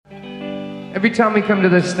Every time we come to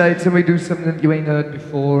the States and we do something that you ain't heard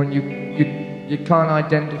before and you can't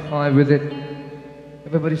identify with it,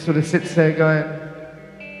 everybody sort of sits there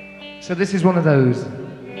going, so this is one of those.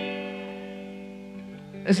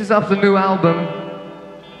 This is off the new album,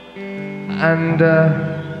 and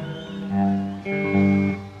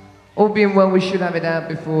all being well, we should have it out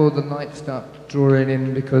before the night starts drawing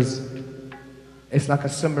in, because it's like a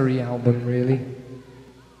summary album, really.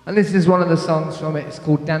 And this is one of the songs from it. It's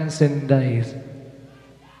called Dancing Days.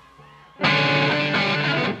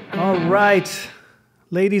 All right,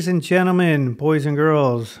 ladies and gentlemen, boys and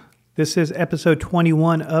girls, this is episode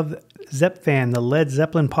 21 of Zepp Fan, the Led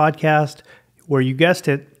Zeppelin podcast, where you guessed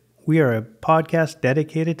it, we are a podcast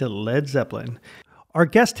dedicated to Led Zeppelin. Our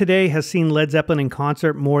guest today has seen Led Zeppelin in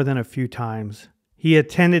concert more than a few times. He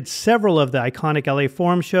attended several of the iconic LA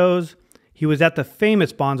Forum shows. He was at the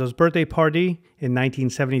famous Bonzo's birthday party in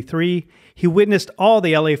 1973. He witnessed all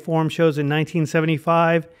the LA Forum shows in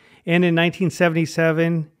 1975. And in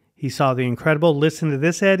 1977, he saw the incredible Listen to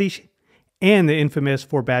This, Eddie and the infamous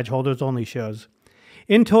For Badge Holders Only shows.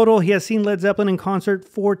 In total, he has seen Led Zeppelin in concert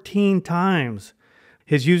 14 times.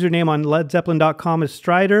 His username on ledzeppelin.com is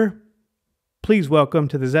Strider. Please welcome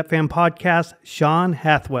to the Zepp Fan podcast, Sean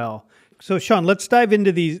Hathwell. So, Sean, let's dive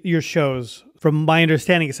into your shows. From my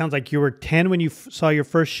understanding, it sounds like you were 10 when you saw your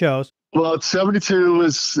first shows. Well, 72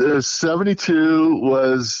 was it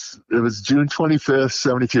was June 25th,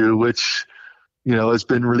 72, which, you know, has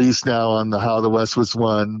been released now on the How the West Was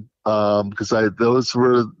Won, because that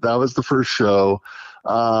was the first show.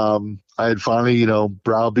 I had finally, you know,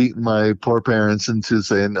 browbeaten my poor parents into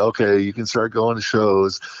saying, okay, you can start going to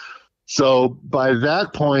shows. So by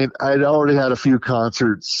that point, I'd already had a few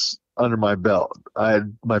concerts under my belt.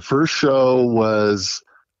 My first show was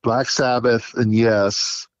Black Sabbath and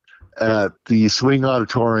Yes at the Swing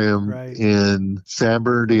Auditorium in San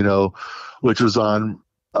Bernardino, which was on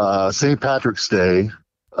St. Patrick's Day.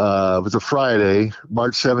 It was a Friday,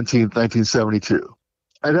 March 17th, 1972.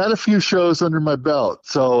 I'd had a few shows under my belt.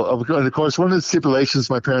 So, of course, one of the stipulations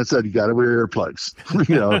my parents said, you got to wear earplugs.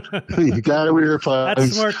 You know, you got to wear earplugs.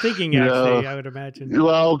 That's smart thinking, actually, I would imagine.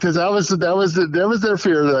 Well, because that was their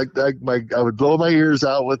fear. I would blow my ears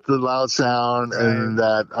out with the loud sound, and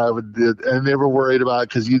that and they were worried about,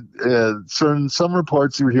 because some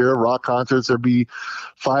reports you would hear at rock concerts, there'd be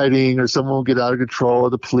fighting or someone would get out of control,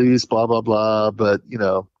 or the police, blah, blah, blah. But, you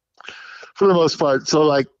know, for the most part, so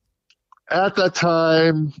like, at that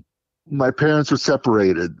time, my parents were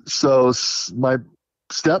separated. So my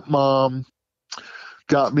stepmom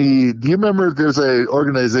got me. Do you remember there's an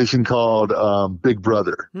organization called Big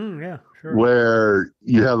Brother? Yeah, sure. Where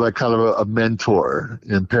you have like kind of a mentor,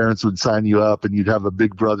 and parents would sign you up, and you'd have a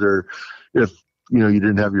big brother if, you know, you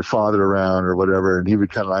didn't have your father around or whatever. And he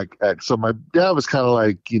would kind of like act. So my dad was kind of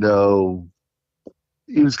like, you know,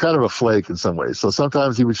 he was kind of a flake in some ways. So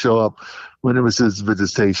sometimes he would show up when it was his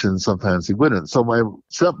visitation, sometimes he wouldn't. So my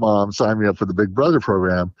stepmom signed me up for the Big Brother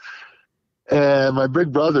program. And my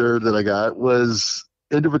big brother that I got was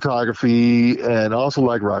into photography and also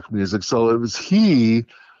liked rock music. So it was he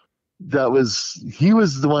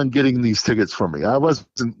was the one getting these tickets for me. I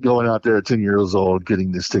wasn't going out there at 10 years old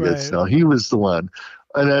getting these tickets. No, he was the one.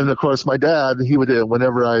 And then, of course, my dad, he would,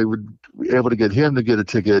 whenever I would be able to get him to get a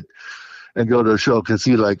ticket and go to a show, because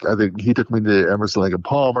I think he took me to Emerson, Lake and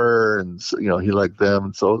Palmer, and, you know, he liked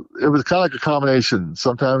them. So it was kind of like a combination.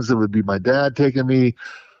 Sometimes it would be my dad taking me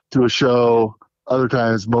to a show. Other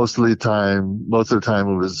times, most of the time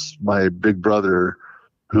it was my big brother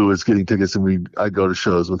who was getting tickets, and I'd go to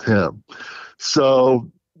shows with him. So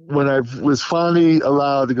when I was finally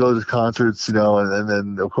allowed to go to concerts, you know, and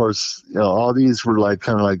then of course, you know, all these were like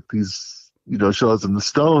kind of like these, you know, shows, and the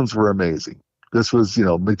Stones were amazing. This was, you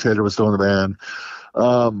know, Mick Taylor was still in the band.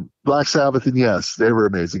 Black Sabbath and Yes, they were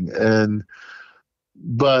amazing.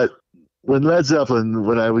 But when Led Zeppelin,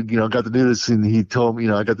 when I got the news, and he told me, you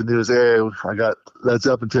know, I got the news, hey, I got Led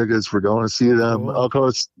Zeppelin tickets, we're going to see them. Cool. Of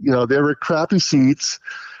course, you know, they were crappy seats.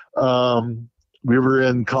 We were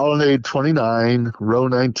in Colonnade 29, row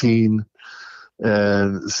 19,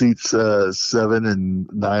 and seats 7 and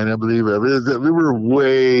 9, I believe. We were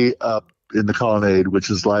way up in the Colonnade, which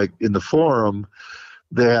is like in the Forum.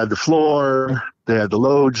 They had the floor, they had the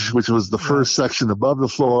Loge, which was the first section above the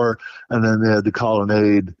floor, and then they had the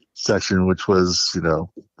Colonnade section, which was, you know,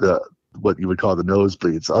 what you would call the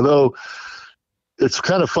nosebleeds. Although it's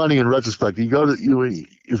kind of funny in retrospect. If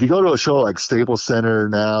you go to a show like Staples Center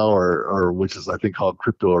now, or which is I think called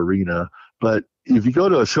Crypto Arena, but if you go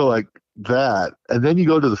to a show like that and then you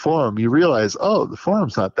go to the Forum, you realize, oh, the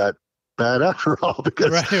Forum's not that bad after all,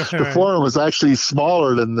 because the Forum was actually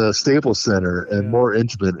smaller than the Staples Center and more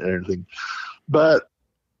intimate and everything. But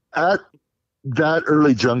at that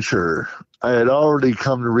early juncture, I had already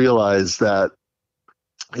come to realize that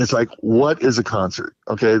it's like, what is a concert?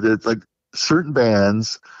 Okay, it's like certain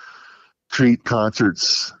bands treat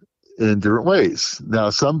concerts in different ways. Now,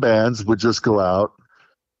 some bands would just go out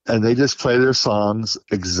and they just play their songs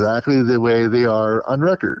exactly the way they are on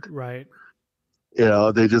record. Right. You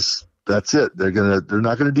know, that's it. They're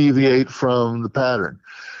not gonna deviate from the pattern.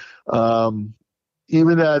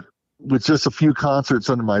 Even with just a few concerts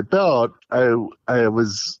under my belt, I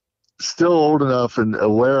was still old enough and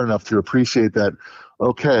aware enough to appreciate that.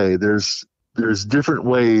 Okay, there's different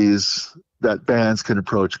ways that bands can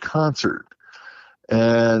approach a concert,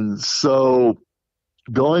 and so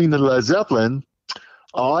going to Led Zeppelin,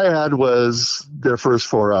 all I had was their first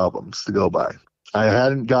 4 albums to go by. I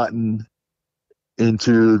hadn't gotten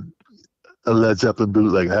into a Led Zeppelin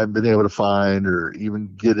bootleg. I hadn't been able to find or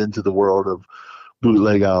even get into the world of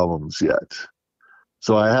bootleg albums yet.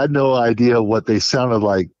 So I had no idea what they sounded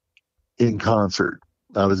like in concert.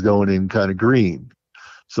 I was going in kind of green.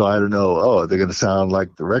 So I don't know, are they going to sound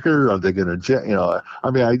like the record? Are they going to,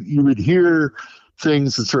 you would hear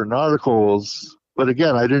things in certain articles, but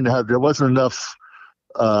again, there wasn't enough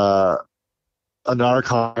an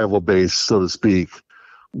archival base, so to speak,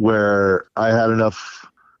 where I had enough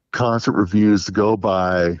concert reviews to go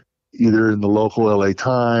by, either in the local LA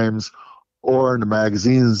Times or in the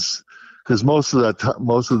magazines, because most of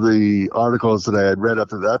the articles that I had read up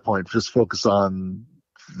to that point just focused on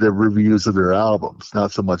the reviews of their albums,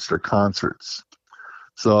 not so much their concerts.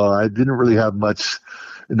 So I didn't really have much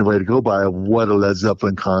in the way to go by of what a Led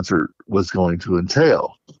Zeppelin concert was going to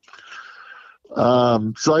entail.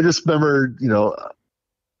 So I just remember,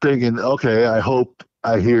 thinking, okay, I hope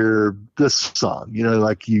I hear this song.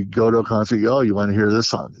 Like you go to a concert, you want to hear this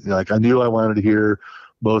song. Like I knew I wanted to hear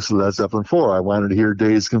most of Led Zeppelin 4. I wanted to hear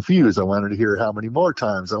Days Confused. I wanted to hear How Many More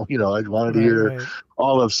Times. I wanted to hear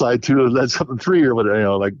all of side 2 of Led Zeppelin 3 or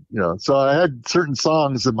whatever, so I had certain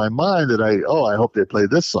songs in my mind that I hope they play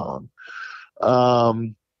this song.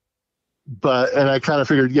 And I kind of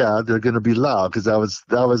figured, they're going to be loud, because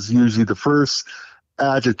that was usually the first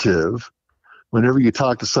adjective whenever you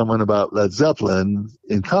talk to someone about Led Zeppelin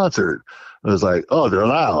in concert. It was like, oh, they're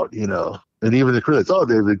loud, and even the critics,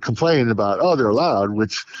 they would complain about, they're loud,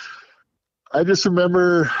 which I just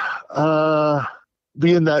remember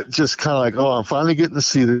being that just kind of like, I'm finally getting to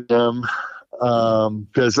see them,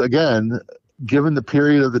 because again, given the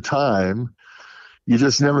period of the time, you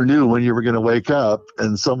just never knew when you were going to wake up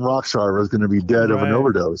and some rock star was going to be dead of an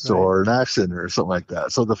overdose or an accident or something like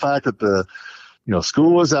that. So the fact that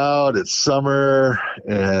school was out, it's summer,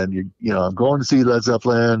 and I'm going to see Led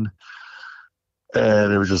Zeppelin,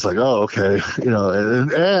 and it was just like, okay,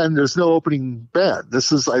 and there's no opening band.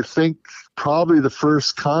 This is, I think, probably the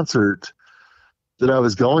first concert that I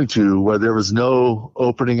was going to where there was no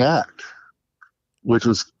opening act, which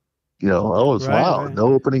was, wow,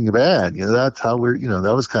 no opening band. That's how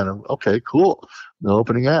that was kind of, okay, cool. No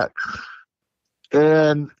opening act.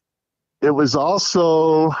 And it was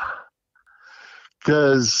also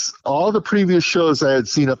because all the previous shows I had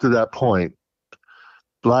seen up to that point,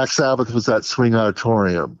 Black Sabbath was at Swing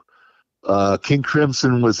Auditorium. King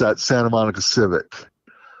Crimson was at Santa Monica Civic.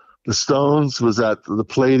 The Stones was at the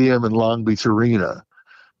Palladium in Long Beach Arena.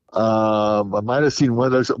 I might have seen one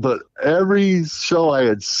of those, but every show I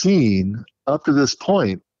had seen up to this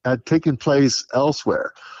point had taken place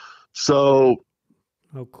elsewhere. So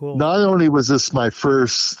cool. Not only was this my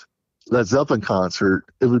first Led Zeppelin concert,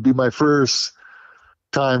 it would be my first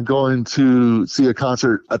time going to see a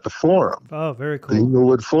concert at the Forum. Oh, very cool. The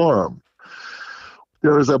Inglewood Forum.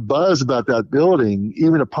 There was a buzz about that building,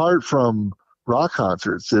 even apart from rock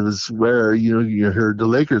concerts. It was where you heard the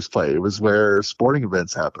Lakers play. It was where sporting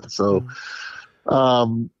events happened. So,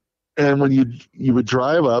 and when you would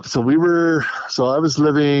drive up, so I was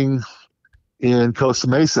living in Costa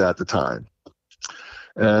Mesa at the time,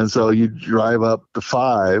 and so you drive up the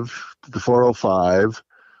 405.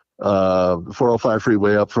 The 405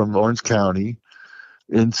 freeway up from Orange County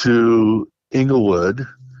into Inglewood,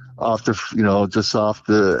 just off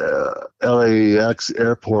the LAX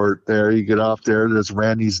airport there. You get off there, there's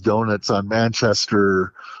Randy's Donuts on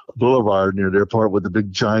Manchester Boulevard near the airport with the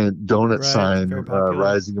big giant donut sign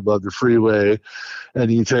rising above the freeway.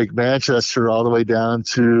 And you take Manchester all the way down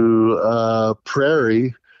to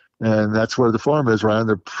Prairie, and that's where the Forum is, right on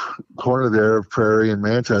the corner there of Prairie and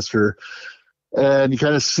Manchester. And you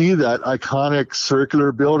kind of see that iconic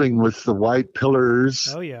circular building with the white pillars.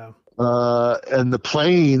 Oh, yeah. And the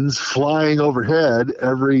planes flying overhead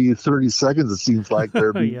every 30 seconds, it seems like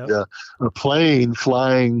there'd be a plane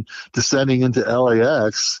descending into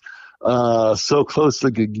LAX. so close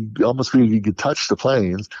that you almost feel you could touch the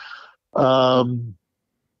planes.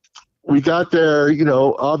 We got there,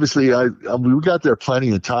 obviously we got there plenty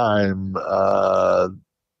of time.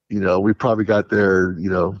 We probably got there,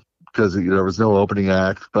 because there was no opening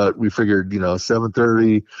act, but we figured,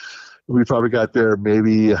 7:30, we probably got there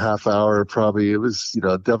maybe a half hour. Probably it was,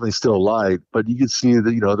 definitely still light, but you could see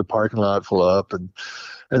the parking lot full up, and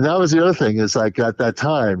that was the other thing is like at that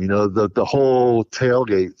time, the whole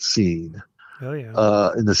tailgate scene. Oh yeah.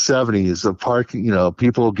 In the 70s, of parking,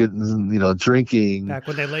 people getting, drinking. Back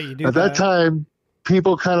when they let you do at that time,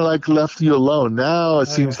 people kind of like left you alone. Now it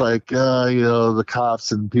seems like, the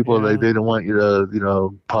cops and people, they don't want you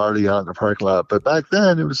to, party out in the parking lot. But back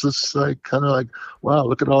then it was just like, kind of like, wow,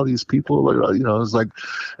 look at all these people. It was like,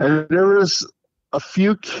 and there was a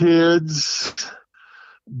few kids,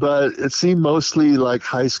 but it seemed mostly like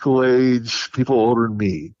high school age, people older than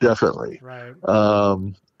me, definitely. Right.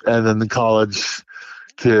 And then the college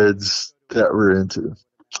kids that were into.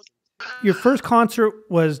 Your first concert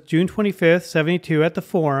was June 25th, 72 at the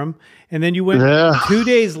Forum. And then you went 2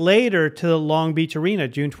 days later to the Long Beach Arena,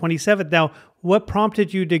 June 27th. Now, what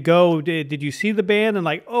prompted you to go? Did you see the band and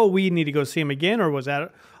like, oh, we need to go see them again? Or was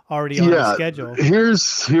that already on the schedule?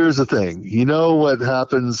 Here's the thing. You know what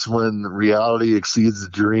happens when reality exceeds the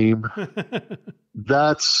dream?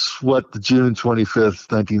 That's what the June 25th,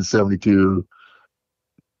 1972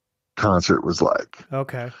 concert was like.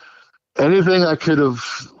 Okay. Anything I could have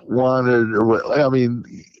wanted,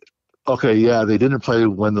 they didn't play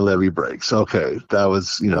When the Levee Breaks. Okay, that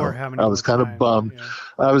was, I was kind of bummed. Yeah.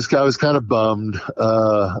 I was kind of bummed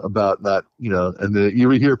about that, and you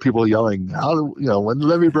would hear people yelling, when the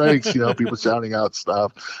levee breaks, people shouting out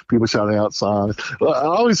stuff, people shouting out songs. What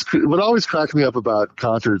always cracked me up about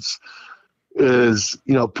concerts is,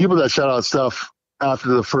 people that shout out stuff after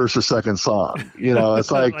the first or second song.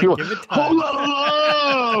 It's like people, whole lot of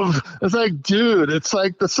love. It's like, dude, it's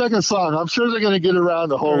like the second song. I'm sure they're going to get around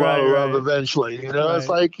the whole lot of love eventually. It's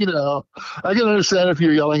like, I can understand if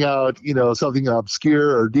you're yelling out, something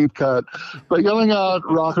obscure or deep cut, but yelling out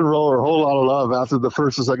rock and roll or a whole lot of love after the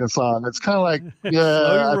first or second song, it's kind of like,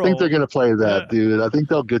 I think they're going to play that, dude. I think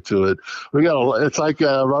they'll get to it. It's like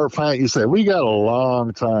Robert Plant, you say, we got a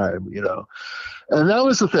long time, and that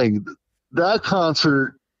was the thing. That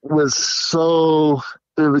concert was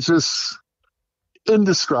it was just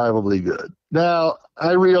indescribably good. Now,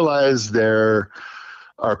 I realize there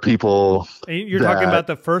are people. You're talking about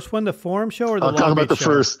the first one, the Forum show, or the I'm talking about the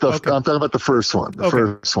first. I'm talking about the first one. The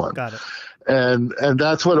first one. Got it. And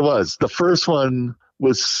that's what it was. The first one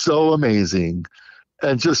was so amazing,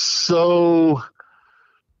 and just so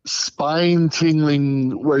spine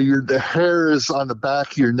tingling, where the hair is on the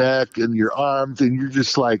back of your neck and your arms, and you're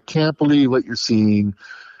just like, can't believe what you're seeing.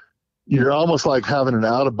 You're almost like having an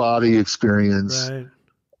out of body experience. Right.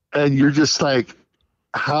 And you're just like,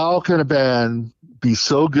 how can a band be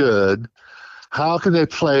so good? How can they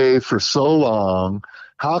play for so long?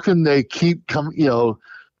 How can they keep coming?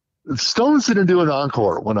 Stones didn't do an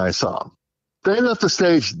encore when I saw them. They left the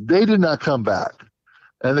stage. They did not come back.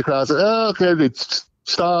 And the crowd said, oh, okay, they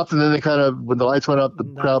stopped, and then they kind of, when the lights went up, the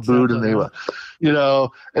crowd booed, and they went,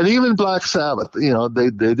 and even Black Sabbath,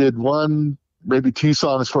 they did one, maybe two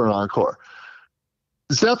songs for an encore.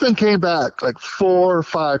 Zeppelin came back like 4 or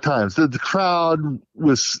 5 times. The crowd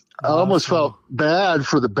was, I almost felt bad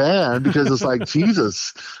for the band, because it's like,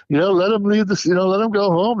 Jesus, let them leave this, let them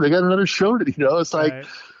go home. They got another show to, it's like,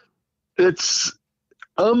 it's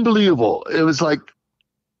unbelievable. It was like,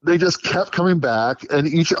 they just kept coming back, and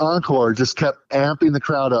each encore just kept amping the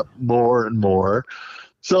crowd up more and more.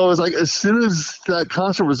 So it was like, as soon as that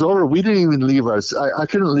concert was over, we didn't even leave I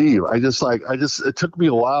couldn't leave. It took me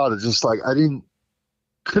a while to just like,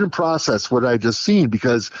 couldn't process what I just seen,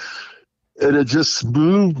 because it had just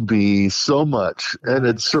moved me so much, and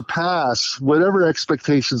it surpassed whatever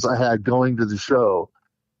expectations I had going to the show.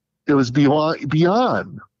 It was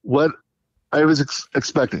beyond what I was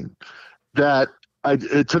expecting.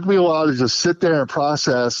 It took me a while to just sit there and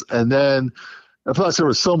process, and plus there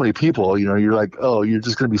were so many people, you're like, oh, you're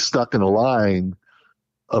just going to be stuck in a line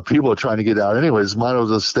of people trying to get out anyways. Might as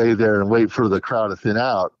well just stay there and wait for the crowd to thin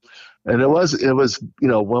out. And it was,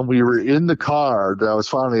 when we were in the car, I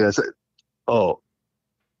said, oh,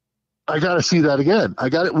 I got to see that again.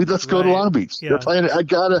 Let's go to Long Beach. They're playing it. I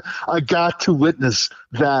got to witness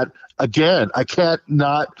that again. I can't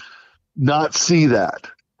not see that.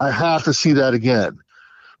 I have to see that again.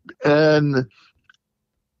 And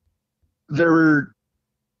there were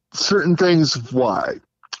certain things why.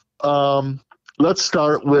 Let's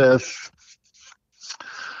start with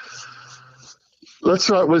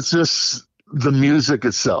just the music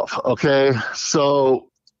itself. Okay. So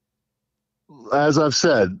as I've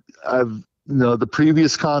said, the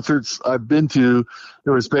previous concerts I've been to,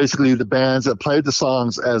 there was basically the bands that played the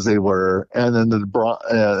songs as they were, and then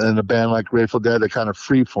a band like Grateful Dead that kind of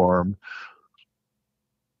freeformed.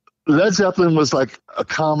 Led Zeppelin was like a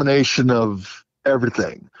combination of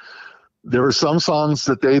everything. There were some songs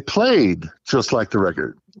that they played just like the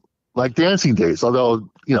record, like Dancing Days, although,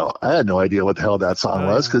 I had no idea what the hell that song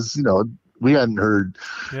was, because, we hadn't heard,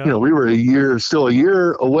 we were still a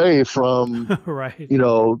year away from, right.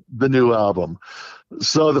 The new album.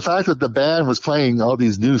 So the fact that the band was playing all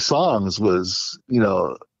these new songs was,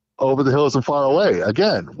 Over the Hills and Far Away.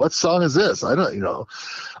 Again, what song is this? I don't,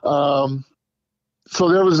 so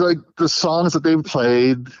there was like the songs that they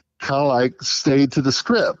played kind of like stayed to the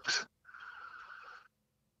script.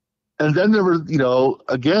 And then there were,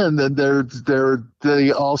 again, then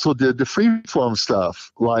they also did the freeform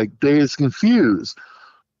stuff like Dazed Confused.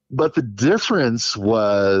 But the difference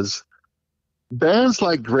was bands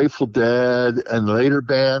like Grateful Dead and later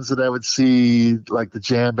bands that I would see, like the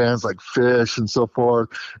jam bands like Fish and so forth,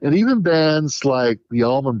 and even bands like the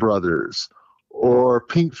Allman Brothers or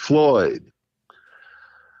Pink Floyd,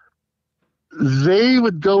 they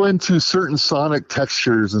would go into certain sonic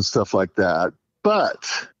textures and stuff like that. But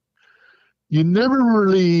you never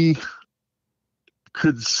really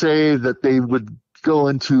could say that they would go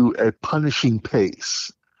into a punishing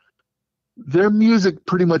pace. Their music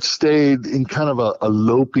pretty much stayed in kind of a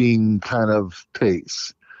loping kind of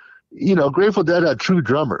pace. Grateful Dead had true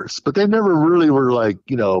drummers, but they never really were like,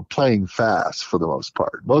 playing fast for the most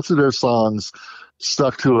part. Most of their songs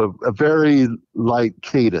stuck to a very light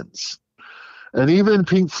cadence. And even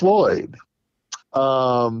Pink Floyd,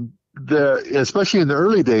 especially in the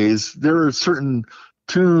early days, there were certain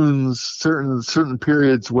tunes, certain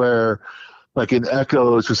periods where, like in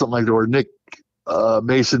Echoes or something like that, where Nick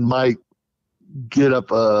Mason might get up,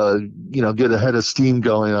 get a head of steam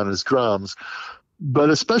going on his drums. But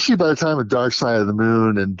especially by the time of Dark Side of the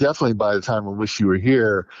Moon, and definitely by the time of Wish You Were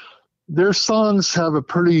Here, their songs have a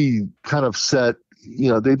pretty kind of set,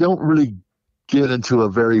 they don't really get into a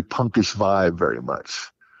very punkish vibe very much.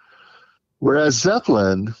 Whereas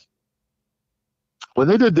Zeppelin, when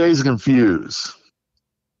they did Dazed and Confused,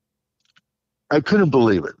 I couldn't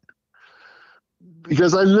believe it,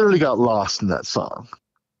 because I literally got lost in that song.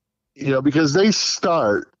 Because they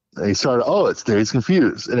started, it's Dazed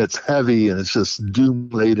Confused, and it's heavy and it's just doom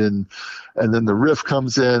laden, and then the riff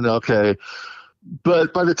comes in, okay.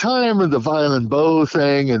 But by the time of the violin bow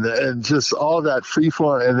thing and just all that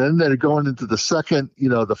freeform, and then they're going into the second,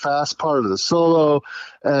 the fast part of the solo,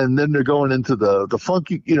 and then they're going into the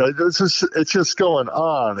funky, it's just going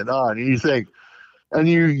on and on. And you think, and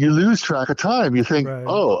you lose track of time. You think, right.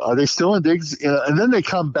 Oh, are they still in digs? And then they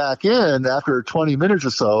come back in after 20 minutes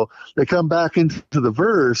or so. They come back into the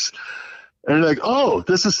verse, and you're like, oh,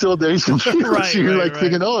 this is still Dazed and Confused. Right, you're right,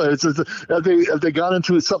 thinking, oh, have they gone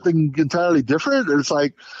into something entirely different? It's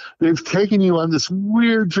like they've taken you on this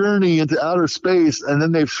weird journey into outer space, and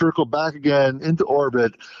then they've circled back again into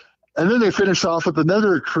orbit, and then they finish off with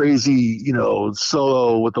another crazy,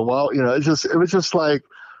 solo with the wild. It was just like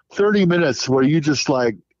 30 minutes where you just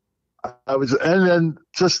like, and then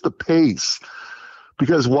just the pace,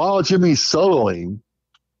 because while Jimmy's soloing,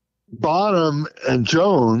 Bonham and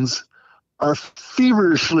Jones are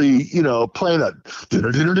feverishly, playing that,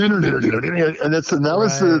 and that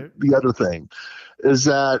was the other thing, is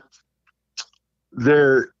that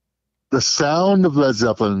the sound of Led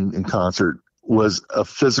Zeppelin in concert was a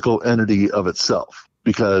physical entity of itself,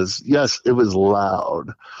 because yes, it was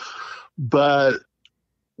loud, but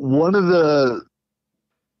one of the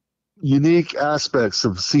unique aspects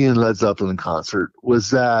of seeing Led Zeppelin in concert was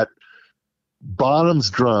that Bonham's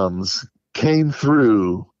drums came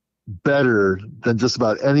through better than just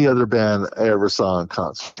about any other band I ever saw in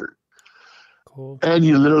concert. Cool. And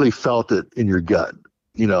you literally felt it in your gut,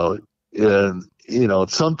 and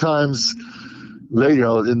sometimes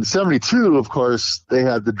later, in 72, of course, they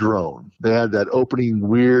had the drone. They had that opening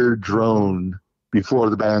weird drone before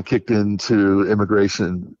the band kicked into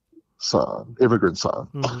immigrant song.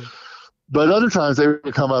 Mm-hmm. But other times they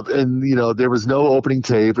would come up and, there was no opening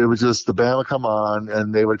tape. It was just the band would come on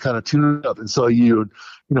and they would kind of tune it up. And so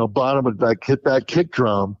Bonham would like hit that kick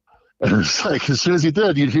drum. And it's like, as soon as he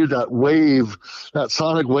did, you'd hear that wave, that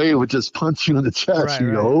sonic wave would just punch you in the chest. Right,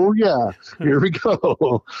 You go, oh yeah, here we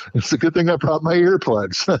go. It's a good thing I brought my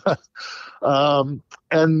earplugs.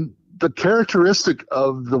 And the characteristic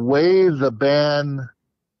of the way the band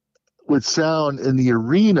would sound in the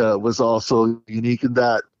arena was also unique in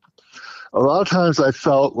that a lot of times I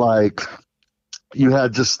felt like you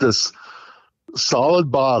had just this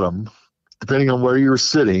solid bottom, depending on where you were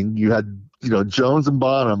sitting. You had, Jones and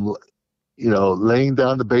Bonham, laying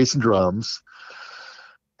down the bass and drums,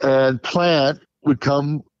 and Plant would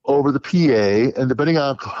come over the PA, and depending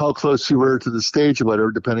on how close you were to the stage or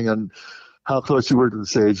whatever, depending on how close you were to the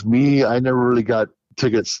stage, I never really got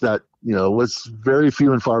tickets that, was very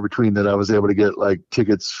few and far between that I was able to get like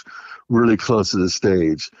tickets really close to the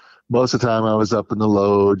stage. Most of the time I was up in the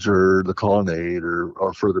loge or the colonnade or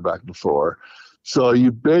further back in the floor. So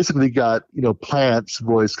you basically got, Plant's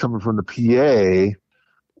voice coming from the PA,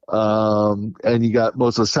 and you got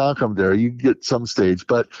most of the sound coming there. You get some stage,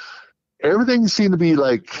 but everything seemed to be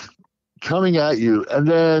like coming at you. And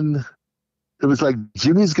then it was like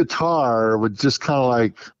Jimmy's guitar would just kind of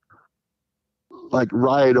like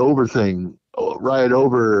ride over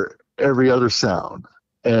every other sound.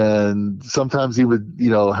 And sometimes he would,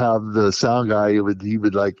 have the sound guy, he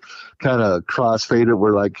would like kind of crossfade it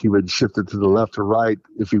where like he would shift it to the left or right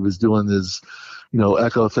if he was doing his,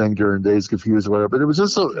 echo thing during Days Confused or whatever. But it was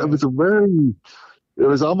just it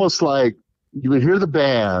was almost like you would hear the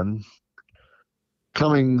band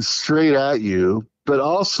coming straight at you, but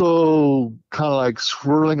also kind of like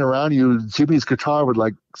swirling around you. Jimmy's guitar would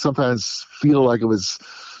like sometimes feel like it was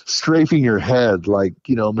strafing your head, like,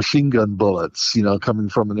 machine gun bullets, coming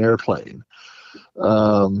from an airplane.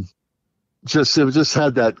 It just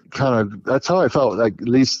had that kind of, that's how I felt, like, at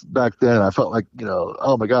least back then. I felt like,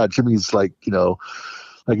 oh my God, Jimmy's like,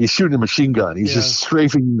 like he's shooting a machine gun. He's just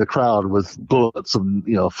strafing the crowd with bullets and,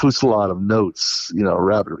 fusillade of notes,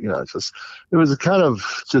 rapid, it was kind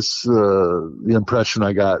of just the impression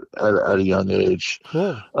I got at a young age.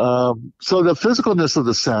 Cool. So the physicalness of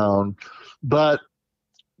the sound, but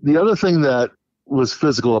the other thing that was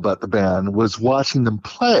physical about the band was watching them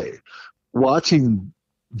play, watching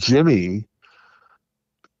Jimmy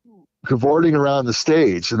cavorting around the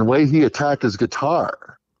stage and the way he attacked his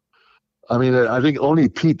guitar. I mean, I think only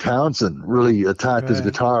Pete Townsend really attacked his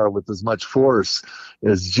guitar with as much force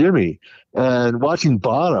as Jimmy. And watching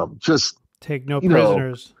Bonham just take no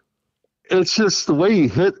prisoners. It's just the way he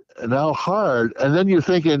hit and how hard. And then you're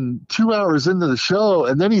thinking 2 hours into the show,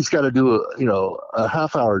 and then he's got to do a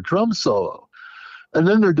half-hour drum solo. And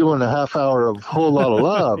then they're doing a half hour of Whole Lot of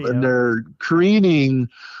Love, and they're careening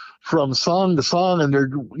from song to song, and they're,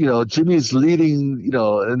 Jimmy's leading,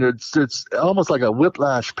 and it's almost like a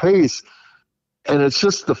whiplash pace. And it's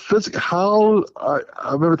just the physical. I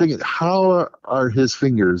remember thinking, how are his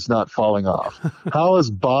fingers not falling off? How is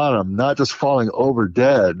Bonham not just falling over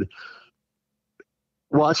dead?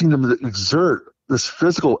 Watching them exert this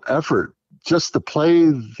physical effort just to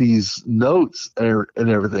play these notes and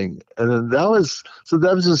everything. And then that was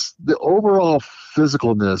just the overall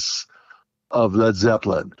physicalness of Led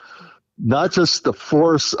Zeppelin. Not just the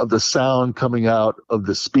force of the sound coming out of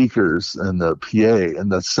the speakers and the PA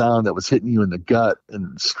and the sound that was hitting you in the gut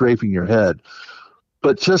and scraping your head,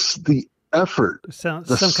 but just the effort, some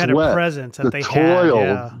sweat, kind of presence that they toil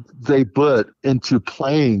had, they put into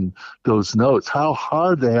playing those notes, how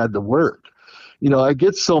hard they had to work. I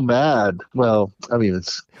get so mad. Well, I mean,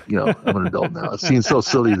 it's, I'm an adult now. It seems so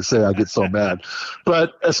silly to say I get so mad.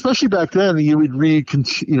 But especially back then, you would read,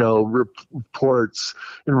 reports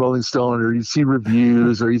in Rolling Stone, or you'd see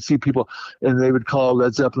reviews, or you'd see people, and they would call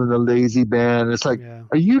Led Zeppelin a lazy band. It's like,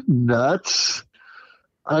 are you nuts?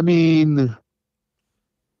 I mean,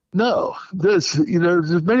 no. There's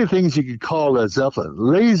many things you could call Led Zeppelin.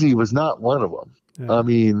 Lazy was not one of them. Yeah. I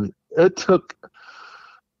mean, it took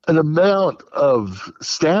an amount of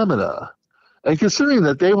stamina, and considering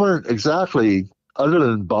that they weren't exactly, other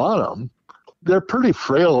than Bonham, they're pretty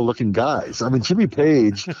frail looking guys. I mean, Jimmy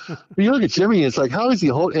Page, when you look at Jimmy, it's like, how is he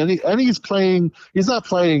holding? And he's not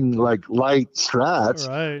playing like light Strats.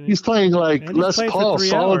 Right. He's playing like Les Paul,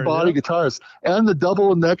 solid body guitars, and the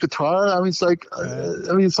double neck guitar. I mean, it's like,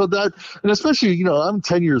 so that, and especially, I'm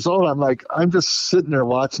 10 years old. I'm just sitting there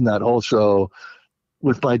watching that whole show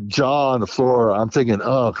with my jaw on the floor. I'm thinking,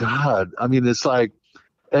 oh God. I mean, it's like,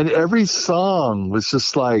 and every song was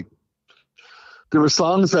just like, there were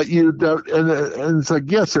songs that and it's like,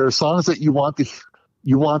 yes, there are songs that you want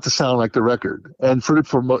to sound like the record. And for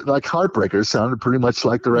like Heartbreakers sounded pretty much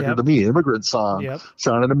like the record to me. Immigrant Song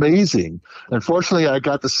sounded amazing. Unfortunately, I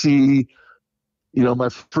got to see, my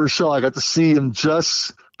first show, I got to see him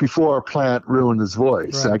just before Plant ruined his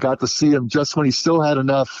voice. Right. I got to see him just when he still had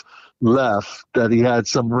enough left that he had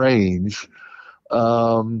some range.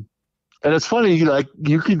 And it's funny, like,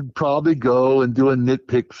 you could probably go and do a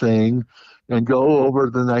nitpick thing and go over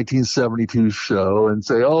the 1972 show and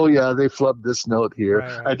say, oh yeah, they flubbed this note here.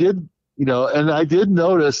 Right. I did, and I did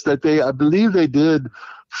notice that I believe they did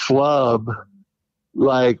flub,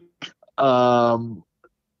 like, I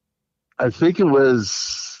think it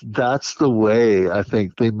was "That's the Way." I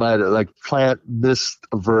think they might have like Plant missed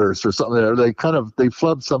a verse or something. Or they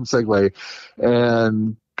flubbed some segue,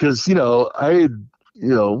 and because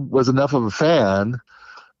was enough of a fan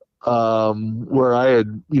where I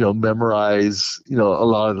had memorized a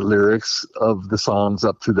lot of the lyrics of the songs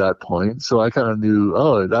up to that point, so I kind of knew,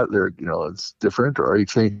 oh, that lyric it's different, or he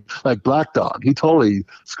changed, like Black Dog. He totally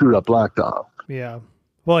screwed up Black Dog. Yeah.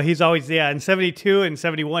 Well, he's always, in 72 and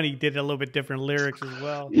 71, he did a little bit different lyrics as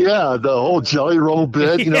well. Yeah, the whole Jelly Roll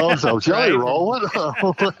bit, so Jelly Roll, what,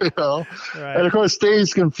 Right. And of course,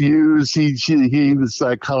 Dave's confused. He was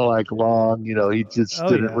like kind of like long, he just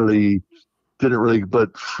didn't really,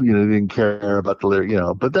 but didn't care about the lyric,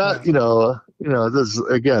 But that, this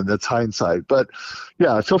again, that's hindsight. But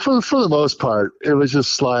yeah, so for the most part, it was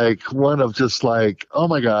just like one of just like, oh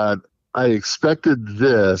my God, I expected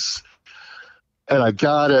this. And I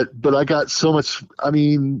got it, but I got so much. I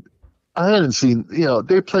mean, I hadn't seen,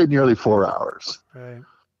 they played nearly 4 hours. Right.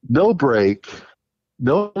 No break,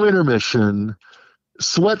 no intermission,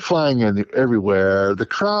 sweat flying everywhere, the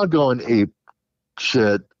crowd going ape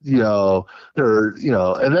shit, and then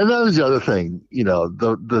that was the other thing,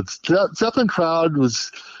 the Zeppelin crowd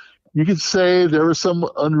was, you could say there were some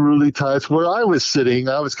unruly types. Where I was sitting,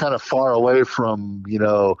 I was kind of far away from,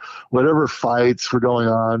 whatever fights were going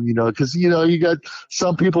on, because, you got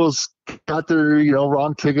some people's got their,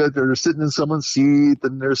 wrong ticket. They're sitting in someone's seat,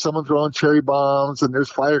 and there's someone throwing cherry bombs, and there's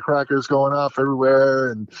firecrackers going off everywhere.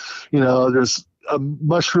 And, there's a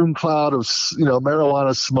mushroom cloud of,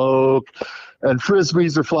 marijuana smoke, and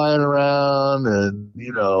frisbees are flying around, and,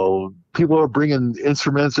 people are bringing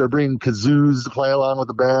instruments. They're bringing kazoos to play along with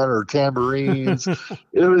the band, or tambourines.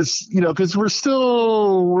 It was, because we're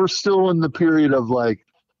still in the period of like,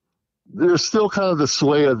 there's still kind of the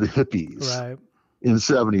sway of the hippies. Right. In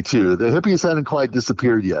 72. The hippies hadn't quite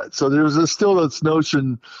disappeared yet. So there was still this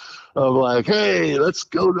notion of like, hey, let's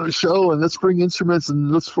go to a show and let's bring instruments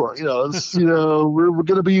and we're going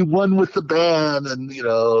to be one with the band, and,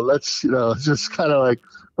 let's, just kind of like,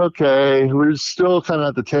 okay, we're still kind of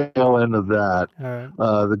at the tail end of that. All right.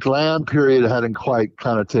 The glam period hadn't quite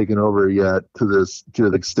kind of taken over yet to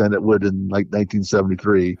the extent it would in like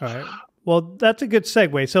 1973. All right. Well, that's a good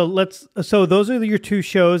segue. So those are your two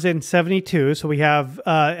shows in 72. So we have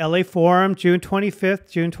LA Forum, June 25th,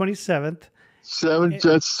 June 27th.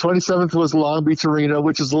 27th was Long Beach Arena,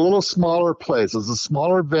 which is a little smaller place. It's a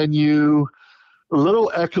smaller venue, a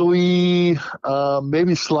little echoey,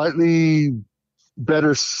 maybe slightly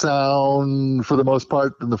better sound for the most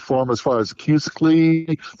part than the Forum as far as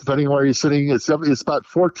acoustically, depending on where you're sitting. It's about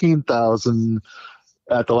 14,000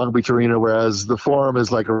 at the Long Beach Arena, whereas the Forum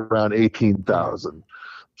is like around 18,000.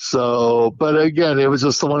 So, but again, it was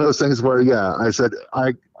just one of those things where, I said,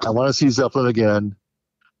 I want to see Zeppelin again.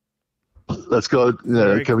 Let's go.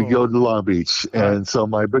 Can we go to Long Beach? And so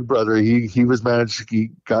my big brother, he was managed.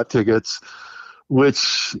 He got tickets, which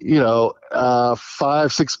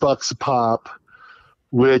 $5-6 a pop,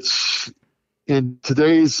 which in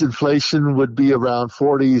today's inflation would be around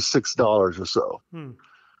 $46 or so.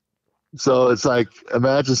 So it's like,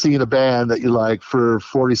 imagine seeing a band that you like for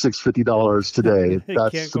 $46-50 today.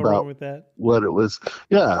 That's about what it was.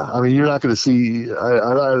 Yeah, I mean, you're not going to see.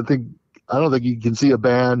 I don't think you can see a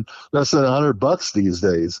band less than $100 these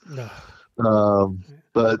days. No.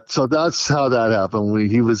 But so that's how that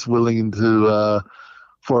happened. He was willing to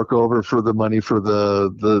fork over for the money for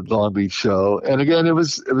the Long Beach show. And again, it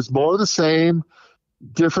was more of the same,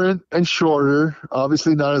 different and shorter.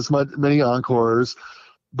 Obviously, not as many encores.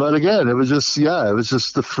 But again, it was just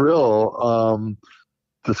the thrill.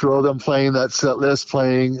 The thrill of them playing that set list,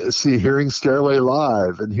 hearing Stairway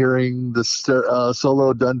live and hearing the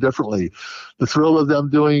solo done differently. The thrill of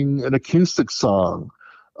them doing an acoustic song,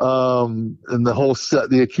 and the whole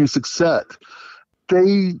set, the acoustic set.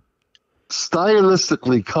 They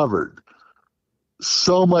stylistically covered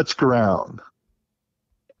so much ground.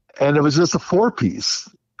 And it was just a 4-piece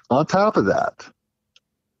on top of that.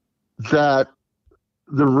 That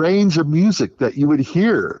the range of music that you would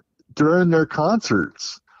hear during their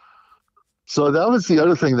concerts. So that was the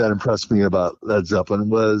other thing that impressed me about Led Zeppelin,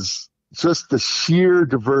 was just the sheer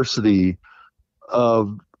diversity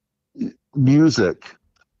of music.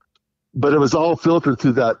 But it was all filtered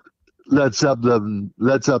through that Led Zeppelin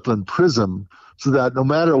prism, so that no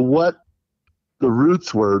matter what the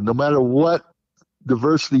roots were, no matter what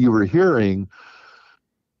diversity you were hearing,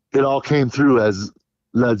 it all came through as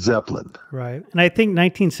Led Zeppelin. Right. And I think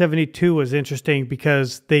 1972 was interesting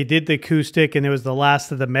because they did the acoustic and it was the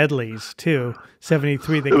last of the medleys too.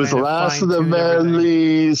 73, they It was the last of the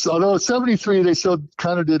medleys. Everything. Although 73, they still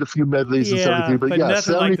kind of did a few medleys in 73. But yeah, nothing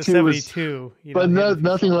 72 like the 72. But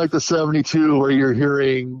nothing like the 72 where you're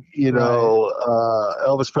hearing,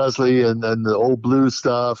 Elvis Presley and the old blues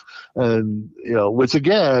stuff. And, which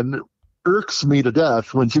again, irks me to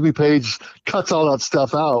death when Jimmy Page cuts all that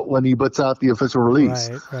stuff out when he puts out the official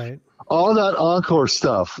release. Right. All that encore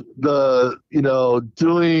stuff, doing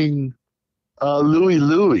Louie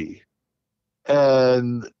Louie,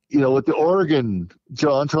 and with the organ,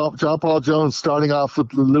 John Paul Jones starting off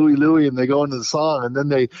with Louie Louie, and they go into the song, and then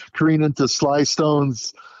they careen into Sly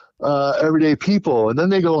Stone's Everyday People, and then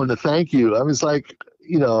they go into Thank You. I was like,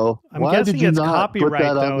 I'm why guessing did you it's not put copyright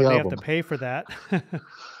that though, on the and they album? have to pay for that.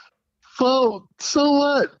 Well, so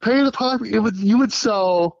what? Pay the copy. You would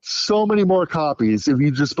sell so many more copies if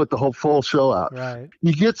you just put the whole full show out. Right.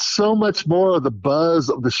 You get so much more of the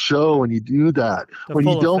buzz of the show when you do that. When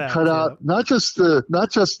you don't cut out not just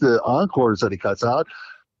the encores that he cuts out.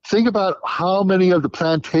 Think about how many of the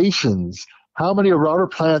Plantations, how many of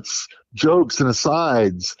Robert Plant's jokes and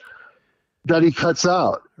asides that he cuts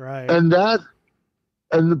out. Right.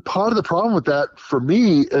 And part of the problem with that for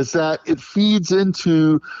me is that it feeds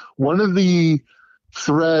into one of the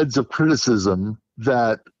threads of criticism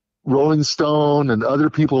that Rolling Stone and other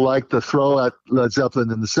people like to throw at Led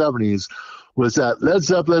Zeppelin in the 70s, was that Led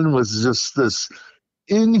Zeppelin was just this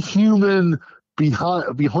inhuman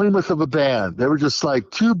behemoth of a band. They were just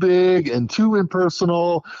like too big and too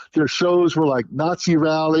impersonal. Their shows were like Nazi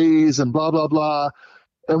rallies and blah, blah, blah.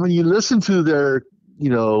 And when you listen to their,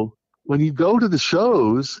 when you go to the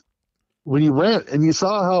shows, when you went and you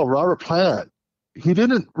saw how Robert Plant, he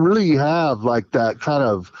didn't really have like that kind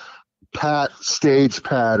of stage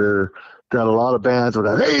patter that a lot of bands would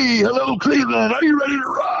have. Hey, hello, Cleveland. Are you ready to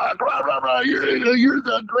rock? Rah, rah, rah. You're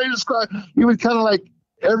the greatest guy. He would kind of like,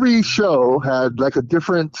 every show had like a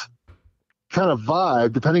different kind of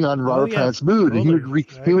vibe depending on Robert Plant's mood. Totally. And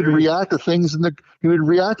he would react to things in the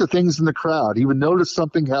crowd. He would notice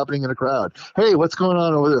something happening in the crowd. Hey, what's going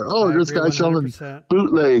on over there? Oh, there's a guy selling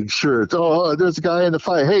bootleg shirts. Oh, there's a guy in the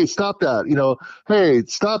fight. Hey, stop that. Hey,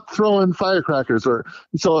 stop throwing firecrackers.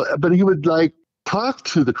 But he would like talk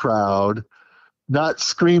to the crowd, not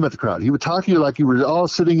scream at the crowd. He would talk to you like you were all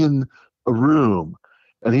sitting in a room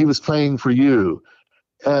and he was playing for you.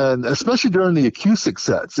 And especially during the acoustic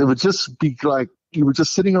sets, it would just be like you were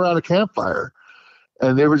just sitting around a campfire.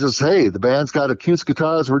 And they were just, hey, the band's got acoustic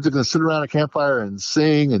guitars. We're just going to sit around a campfire and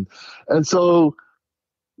sing. And so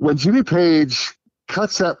when Jimmy Page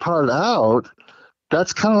cuts that part out,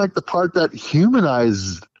 that's kind of like the part that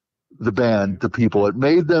humanized the band to people. It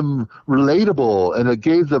made them relatable, and it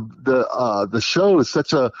gave the show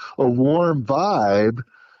such a warm vibe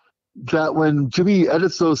that when Jimmy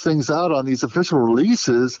edits those things out on these official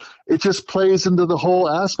releases, it just plays into the whole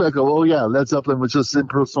aspect of, oh yeah, Led Zeppelin was just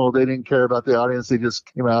impersonal. They didn't care about the audience. They just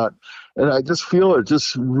came out. And I just feel it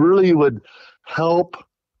just really would help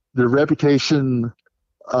the reputation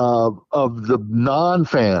of the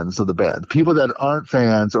non-fans of the band, people that aren't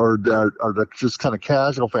fans or are just kind of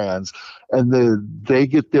casual fans, and they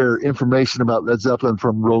get their information about Led Zeppelin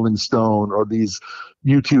from Rolling Stone or these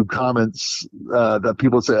YouTube comments that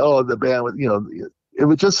people say, oh, the band, it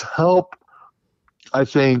would just help, I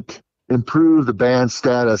think, improve the band's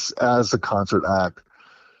status as a concert act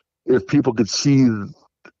if people could see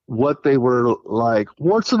what they were like,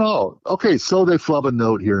 warts and all. Okay, so they flub a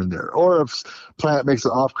note here and there. Or if Plant makes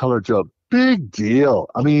an off-color joke, big deal.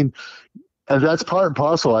 I mean, and that's part and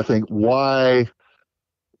parcel, I think, why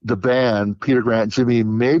the band, Peter Grant and Jimmy,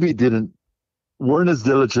 maybe weren't as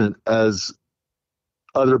diligent as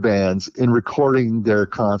other bands in recording their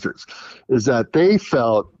concerts, is that they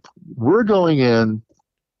felt we're going in.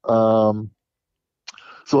 So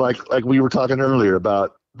like we were talking earlier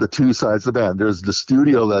about the two sides of the band. There's the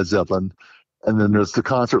studio Led Zeppelin, and then there's the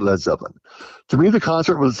concert Led Zeppelin. To me, the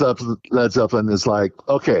concert Led Zeppelin is like,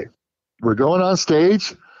 okay, we're going on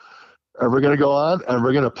stage, and we're going to go on, and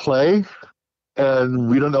we're going to play, and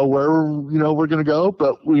we don't know where we're going to go,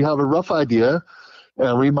 but we have a rough idea,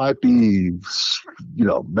 and we might be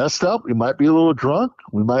messed up, we might be a little drunk,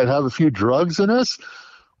 we might have a few drugs in us,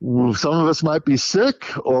 some of us might be sick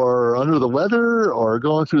or under the weather or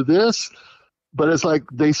going through this. But it's like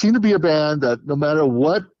they seem to be a band that no matter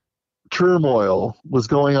what turmoil was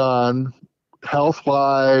going on,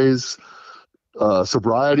 health-wise,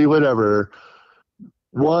 sobriety, whatever,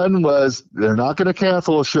 one was they're not going to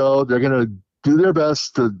cancel a show. They're going to do their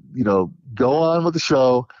best to, go on with the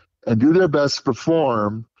show and do their best to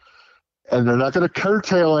perform. and they're not going to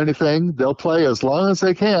curtail anything. They'll play as long as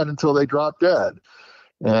they can until they drop dead.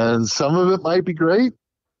 And some of it might be great,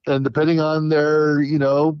 and depending on their,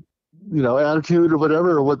 attitude or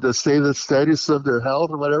whatever, or what the status of their health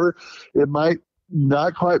or whatever, it might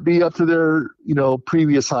not quite be up to their,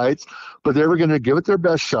 previous heights, but they were going to give it their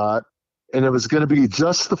best shot. And it was going to be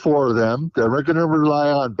just the four of them. They weren't going to rely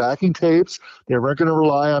on backing tapes. They weren't going to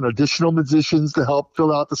rely on additional musicians to help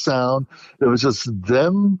fill out the sound. It was just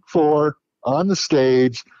them four on the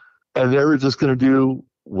stage, and they were just going to do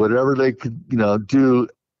whatever they could, do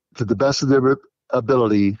to the best of their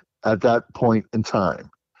ability at that point in time.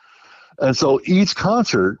 And so each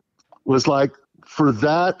concert was like for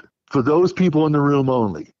those people in the room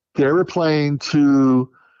only. They were playing to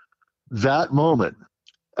that moment.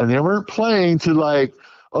 And they weren't playing to like,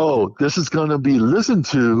 oh, this is going to be listened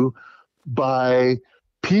to by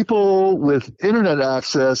people with internet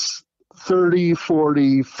access 30,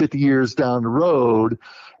 40, 50 years down the road,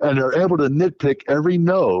 and they're able to nitpick every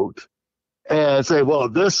note and say, well,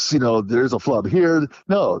 this, there's a flub here.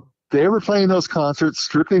 No, they were playing those concerts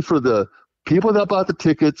strictly for the people that bought the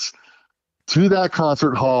tickets to that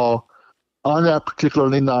concert hall on that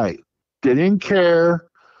particular night. They didn't care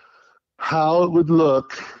how it would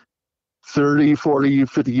look 30, 40,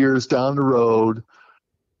 50 years down the road,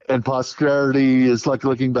 and posterity is like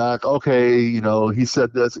looking back, okay, he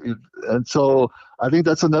said this. And so I think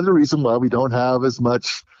that's another reason why we don't have as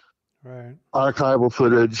much archival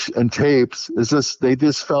footage and tapes. Is just they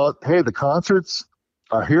just felt, hey, the concerts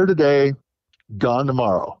are here today, gone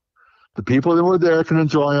tomorrow. The people that were there can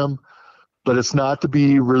enjoy them, but it's not to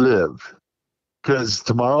be relived. Because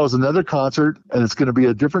tomorrow is another concert, and it's going to be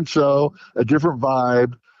a different show, a different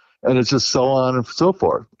vibe, and it's just so on and so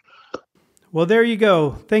forth. Well, there you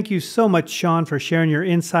go. Thank you so much, Sean, for sharing your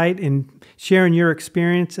insight and sharing your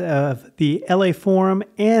experience of the LA Forum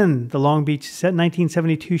and the Long Beach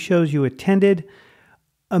 1972 shows you attended.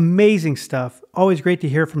 Amazing stuff. Always great to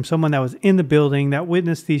hear from someone that was in the building, that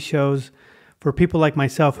witnessed these shows, for people like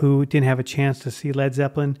myself who didn't have a chance to see Led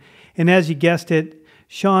Zeppelin. And as you guessed it,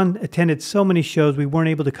 Sean attended so many shows, we weren't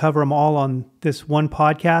able to cover them all on this one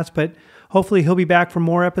podcast, but hopefully he'll be back for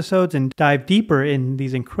more episodes and dive deeper in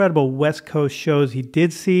these incredible West Coast shows he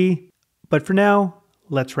did see. But for now,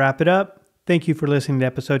 let's wrap it up. Thank you for listening to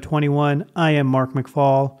episode 21. I am Mark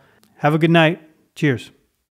McFall. Have a good night. Cheers.